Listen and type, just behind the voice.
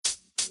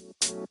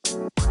All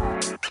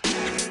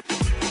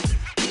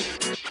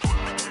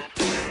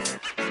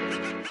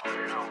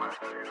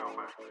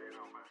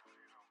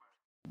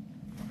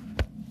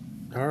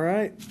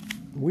right,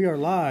 we are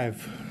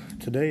live.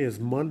 Today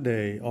is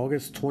Monday,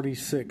 August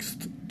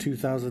 26th,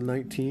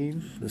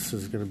 2019. This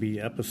is going to be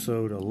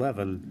episode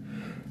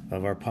 11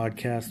 of our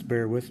podcast,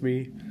 Bear With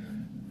Me.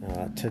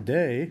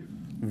 Today,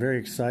 very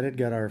excited,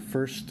 got our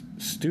first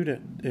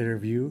student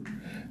interview,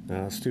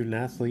 student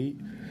athlete.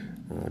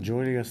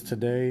 Joining us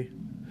today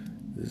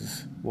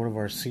is one of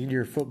our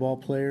senior football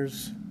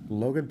players,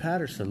 Logan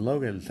Patterson.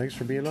 Logan, thanks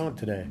for being on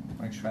today.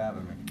 Thanks for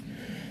having me.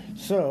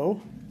 So,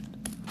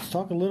 let's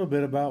talk a little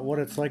bit about what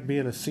it's like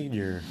being a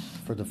senior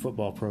for the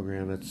football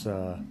program. It's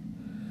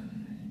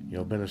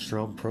been a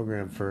strong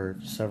program for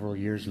several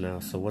years now.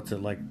 So what's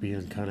it like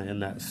being kind of in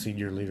that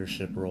senior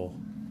leadership role?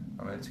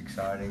 I mean, it's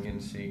exciting getting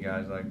to see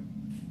guys like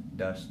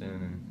Dustin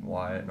and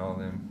Wyatt and all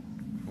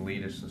them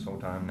lead us this whole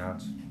time. Now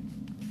it's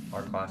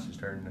our class's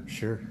turn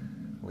to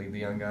lead the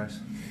young guys.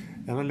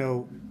 And I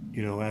know,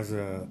 as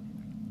a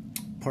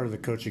part of the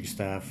coaching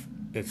staff,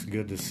 it's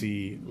good to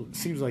see. It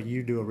seems like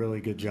you do a really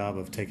good job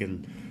of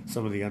taking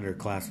some of the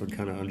underclassmen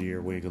kind of under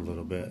your wing a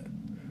little bit.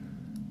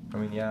 I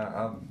mean,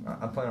 yeah,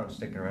 I plan on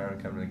sticking around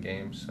and coming to the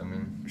games. I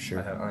mean,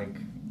 I think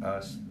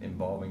us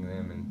involving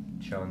them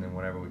and showing them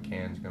whatever we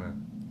can is going to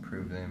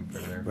improve them for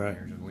their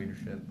years of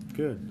leadership.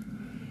 Good.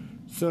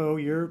 So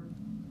you're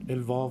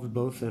involved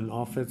both in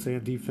offense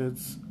and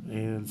defense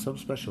and some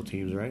special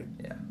teams, right?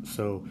 Yeah.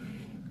 So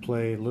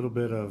play a little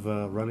bit of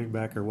running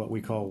back, or what we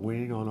call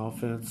wing on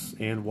offense,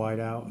 and wide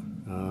out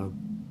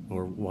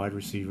or wide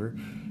receiver,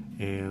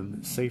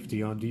 and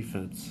safety on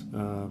defense.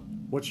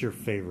 What's your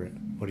favorite?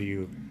 What do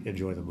you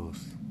enjoy the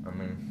most? I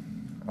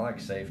mean, I like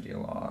safety a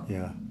lot.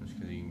 Yeah. Just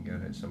because you can go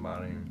hit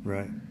somebody. And,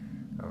 right.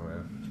 I don't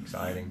know. It's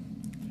exciting.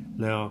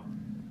 Now,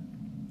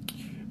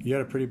 you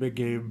had a pretty big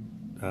game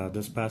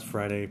this past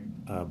Friday.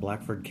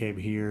 Blackford came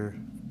here,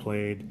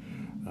 played.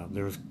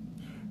 There was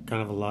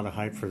kind of a lot of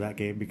hype for that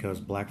game because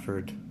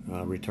Blackford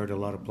returned a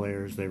lot of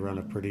players. They run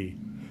a pretty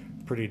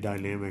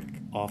dynamic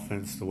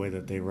offense, the way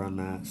that they run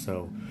that.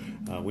 So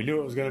we knew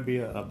it was going to be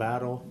a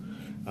battle.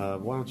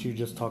 Why don't you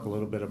just talk a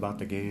little bit about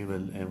the game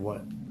and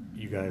what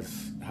you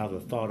guys, how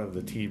the thought of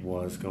the team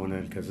was going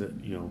in, because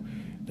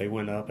they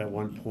went up at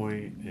one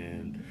point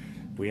and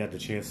we had the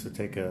chance to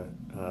take a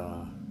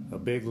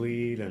big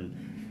lead and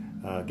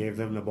gave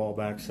them the ball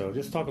back. So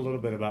just talk a little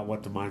bit about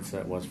what the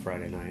mindset was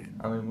Friday night.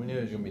 I mean, we knew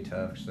it was going to be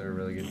tough because they're a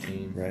really good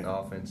team. Right. The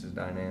offense is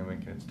dynamic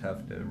and it's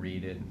tough to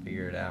read it and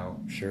figure it out.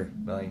 Sure.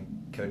 But I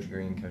think Coach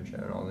Green, Coach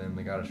O, and all them,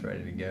 they got us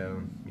ready to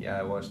go.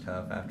 Yeah, it was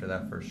tough after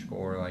that first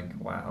score. Like,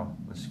 wow,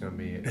 this is going to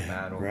be a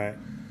battle. Right.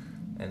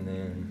 And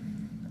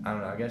then, I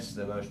don't know, I guess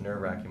the most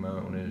nerve-wracking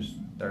moment when it was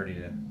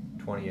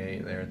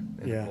 30-28 there in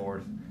the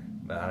fourth.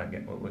 But I don't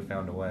get what we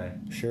found a way.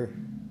 Sure.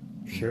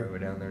 We drove it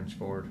down there and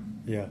scored.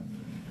 Yeah.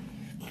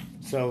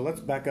 So let's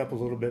back up a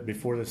little bit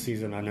before the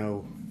season. I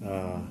know,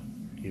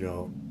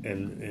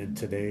 in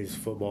today's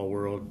football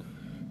world,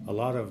 a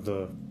lot of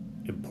the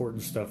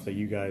important stuff that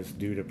you guys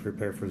do to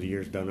prepare for the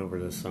year is done over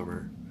the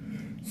summer.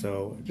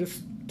 So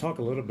just talk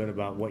a little bit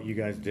about what you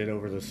guys did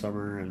over the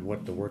summer and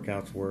what the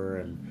workouts were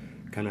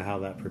and kind of how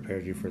that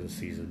prepared you for the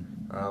season.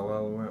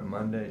 Well, we went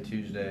Monday,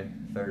 Tuesday,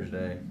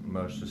 Thursday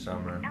most of the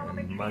summer.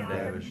 And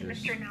Monday was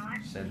just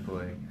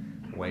simply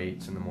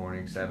weights in the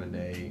morning, 7 to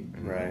 8,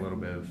 and a little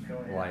bit of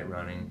light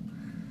running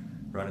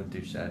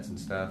through sets and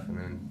stuff. And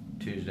then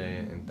Tuesday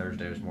and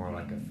Thursday was more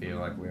like a feel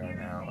like we are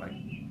now, like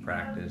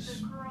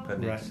practice,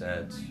 putting in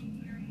sets.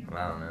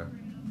 I don't know.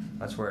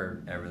 That's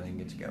where everything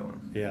gets going.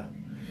 Yeah.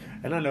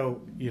 And I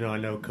know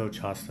Coach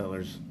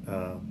Hosteller's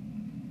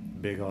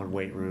big on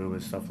weight room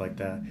and stuff like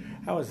that.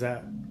 How has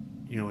that,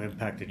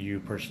 impacted you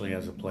personally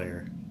as a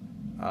player?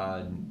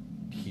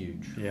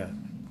 Huge. Yeah.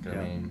 I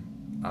mean,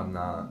 I'm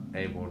not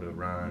able to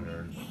run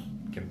or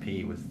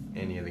compete with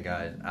any of the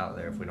guys out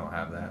there if we don't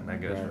have that. And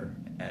that goes for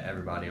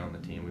everybody on the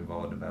team. We've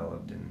all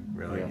developed and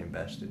really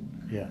invested.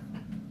 Yeah.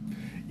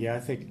 Yeah, I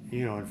think,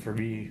 and for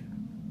me,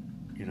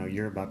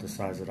 you're about the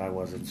size that I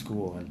was in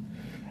school. And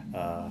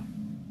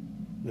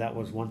that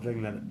was one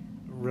thing that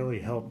really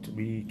helped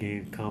me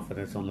gain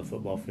confidence on the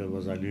football field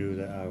was I knew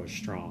that I was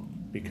strong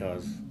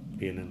because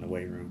being in the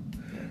weight room.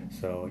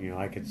 So,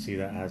 I could see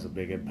that has a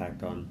big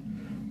impact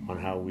on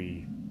how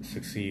we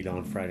succeed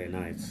on Friday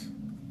nights.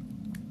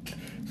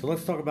 So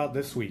let's talk about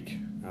this week.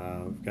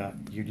 We've got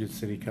Union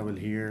City coming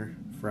here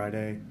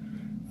Friday.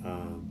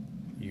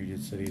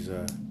 Union City's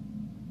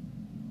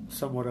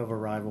somewhat of a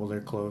rival.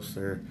 They're close.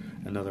 They're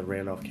another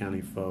Randolph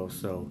County foe.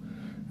 So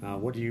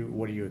what do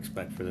you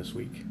expect for this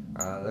week?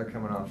 They're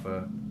coming off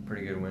a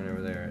pretty good win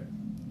over there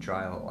at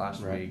Tryout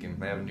last week, and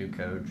they have a new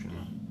coach,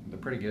 and they're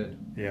pretty good.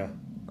 Yeah.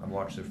 I've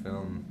watched their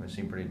film. They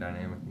seem pretty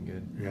dynamic and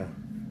good. Yeah.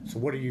 So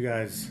what do you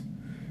guys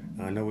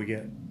I know we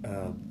get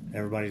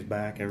everybody's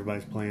back,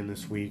 everybody's playing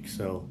this week,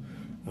 so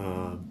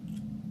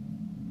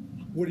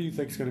what do you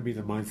think is going to be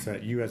the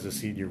mindset? You as a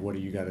senior, what do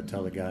you got to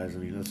tell the guys? I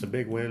mean, it's a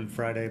big win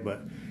Friday,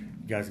 but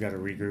you guys got to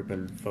regroup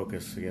and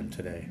focus again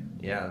today.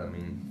 Yeah, I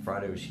mean,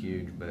 Friday was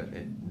huge, but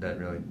it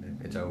doesn't really.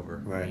 It's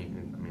over. Right. I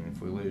mean,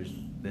 if we lose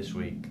this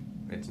week,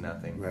 it's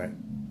nothing. Right.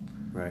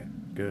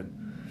 Good.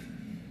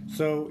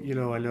 So,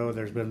 I know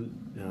there's been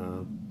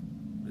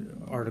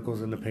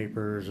articles in the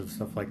papers and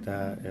stuff like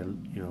that,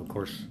 and of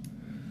course,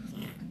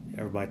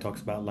 everybody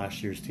talks about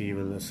last year's team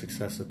and the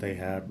success that they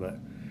had. But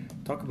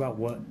talk about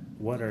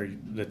what are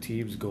the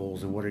team's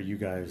goals and what are you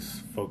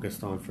guys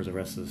focused on for the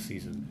rest of the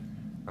season?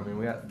 I mean,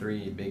 we got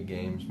 3 big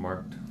games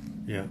marked.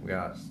 Yeah. We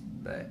got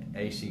the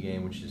AC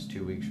game, which is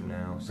 2 weeks from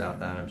now,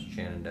 South Adams,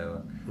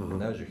 Shenandoah,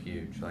 and those are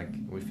huge. Like,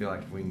 we feel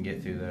like if we can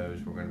get through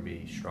those, we're going to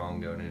be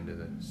strong going into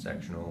the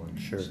sectional and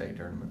state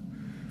tournament.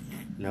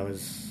 Now,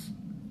 is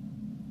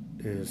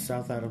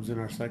South Adams in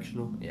our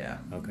sectional? Yeah.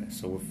 Okay,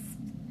 so we'll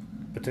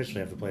potentially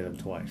have to play them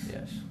twice.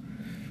 Yes.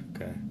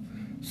 Okay.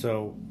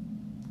 So,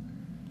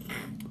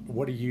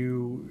 what do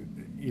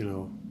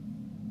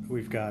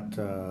we've got,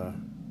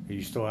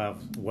 you still have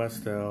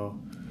Westdale.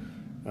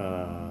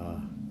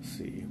 Let's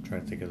see, I'm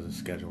trying to think of the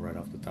schedule right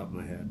off the top of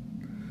my head.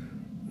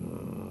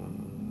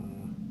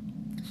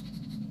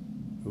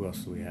 Who else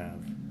do we have?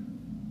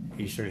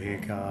 Eastern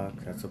Hancock.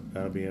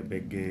 That'll be a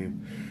big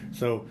game.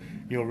 So,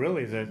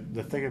 really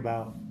the thing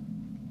about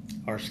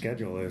our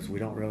schedule is we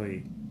don't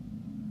really.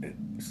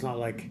 It's not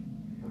like,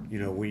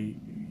 we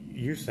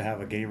used to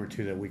have a game or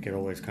two that we could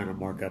always kind of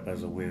mark up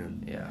as a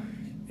win. Yeah.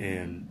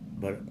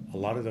 But a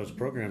lot of those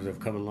programs have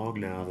come along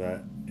now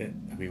that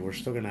we're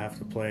still going to have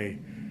to play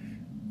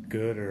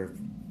good or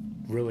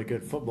really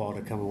good football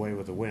to come away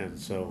with a win.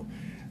 So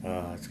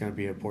it's going to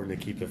be important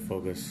to keep the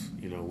focus,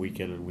 week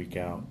in and week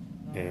out.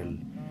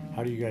 And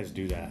how do you guys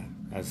do that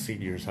as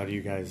seniors? How do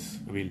you guys?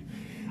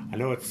 I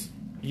know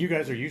you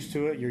guys are used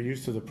to it. You're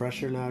used to the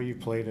pressure now. You've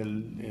played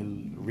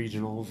in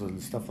regionals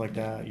and stuff like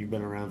that. You've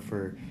been around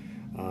for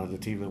the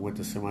team that went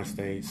to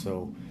semi-state.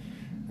 So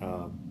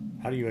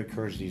how do you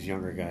encourage these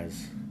younger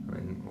guys? I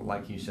mean,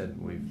 like you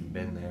said, we've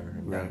been there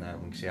and done that.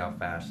 We can see how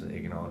fast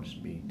it can all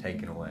just be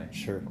taken away.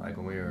 Sure. Like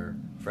when we were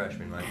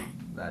freshmen, like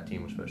that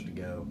team was supposed to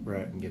go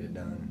and get it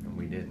done, and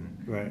we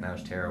didn't. Right. And that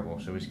was terrible.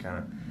 So we just kind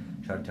of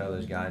try to tell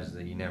those guys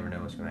that you never know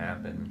what's going to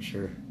happen.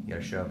 Sure. You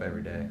got to show up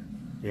every day.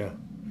 Yeah.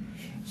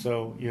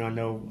 So, I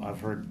know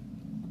I've heard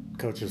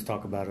coaches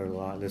talk about it a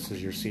lot. This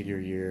is your senior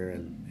year,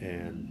 and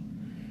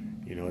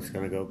it's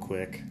going to go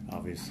quick,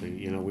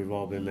 obviously. We've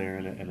all been there,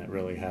 and it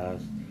really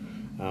has.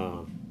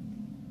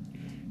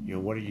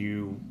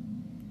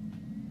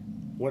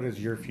 What does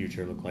your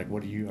future look like?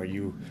 Are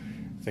you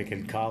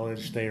thinking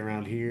college, stay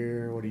around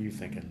here? What are you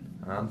thinking?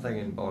 I'm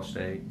thinking Ball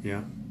State.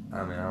 Yeah.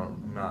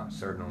 I'm not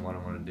certain on what I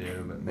want to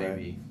do, but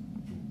maybe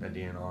a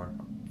DNR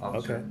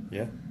officer. Okay,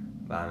 yeah.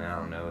 But I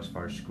don't know as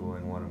far as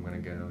schooling what I'm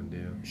going to go and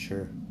do.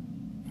 Sure.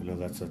 I know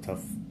that's a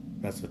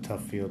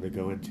tough field to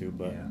go into,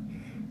 but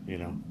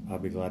I'll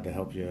be glad to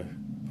help you,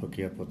 hook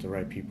you up with the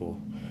right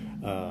people.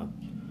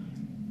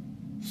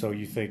 So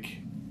you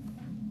think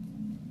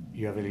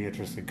you have any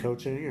interest in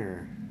coaching,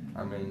 or?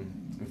 I mean,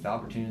 if the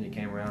opportunity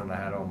came around and I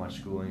had all my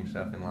schooling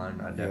stuff in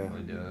line, I'd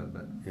definitely do it.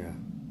 But yeah,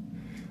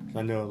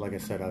 I know, like I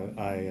said,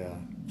 I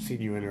seen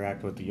you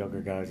interact with the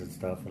younger guys and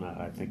stuff, and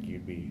I think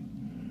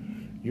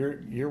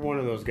you're one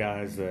of those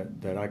guys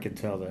that I can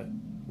tell that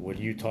when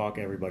you talk,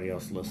 everybody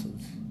else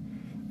listens,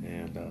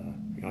 and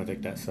I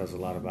think that says a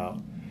lot about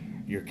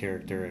your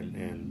character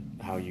and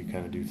how you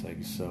kind of do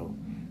things. So,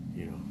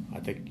 I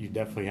think you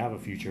definitely have a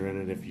future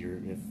in it if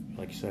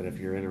like you said, if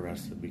you're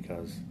interested,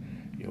 because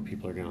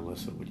people are going to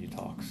listen when you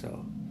talk.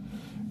 So,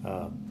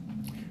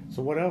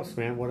 so what else,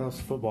 man? What else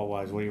football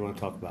wise? What do you want to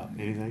talk about?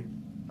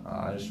 Anything?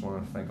 I just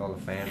want to thank all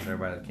the fans and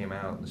everybody that came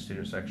out. The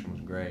student section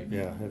was great.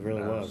 Yeah, it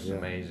really was. Yeah.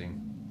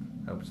 Amazing.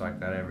 Hope it's like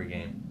that every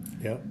game.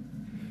 Yep.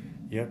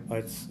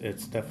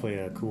 It's definitely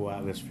a cool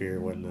atmosphere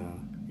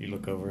when you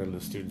look over in the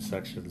student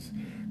sections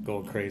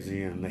going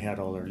crazy, and they had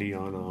all their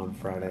neon on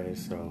Friday,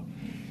 so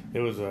it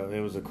was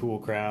a cool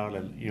crowd,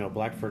 and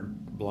Blackford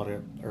bought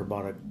a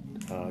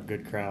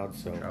good crowd,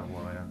 so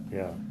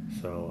yeah.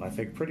 So I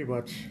think pretty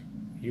much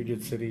Union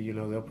City,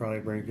 they'll probably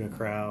bring a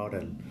crowd,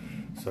 and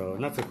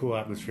that's a cool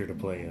atmosphere to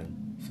play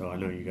in. So I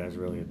know you guys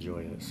really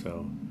enjoy it.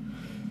 So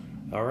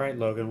all right,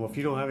 Logan. Well, if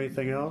you don't have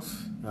anything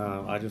else,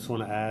 I just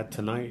want to add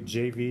tonight,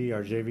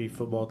 our JV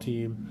football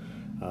team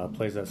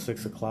plays at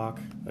 6:00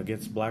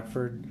 against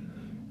Blackford.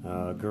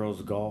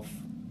 Girls golf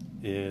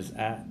is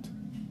at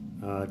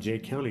Jay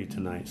County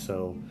tonight.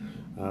 So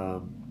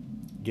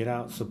get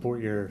out,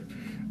 support your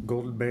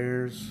Golden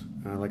Bears.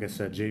 Like I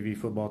said, JV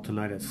football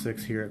tonight at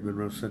 6 here at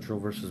Monroe Central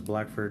versus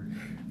Blackford,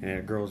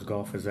 and girls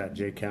golf is at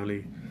Jay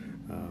County.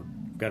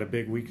 Got a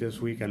big week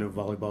this week. I know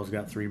volleyball's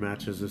got 3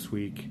 matches this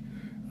week.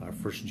 Our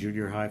first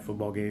junior high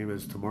football game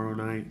is tomorrow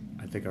night.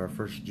 I think our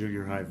first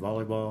junior high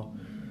volleyball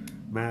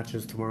match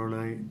is tomorrow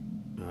night.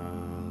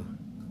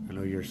 I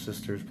know your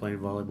sister's playing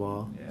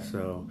volleyball,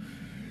 so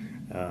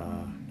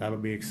that'll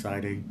be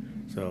exciting.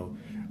 So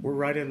we're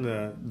right in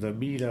the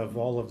meat of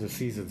all of the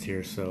seasons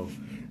here. So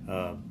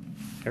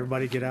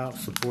everybody get out,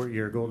 support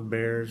your Golden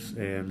Bears,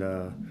 and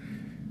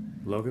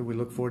Logan, we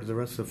look forward to the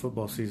rest of the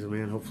football season,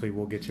 man. Hopefully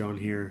we'll get you on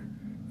here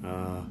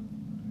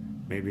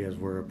maybe as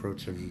we're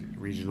approaching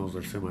regionals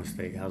or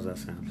semi-state. How's that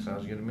sound?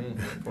 Sounds good to me.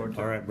 Look forward to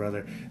it. All right,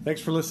 brother.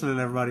 Thanks for listening,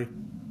 everybody.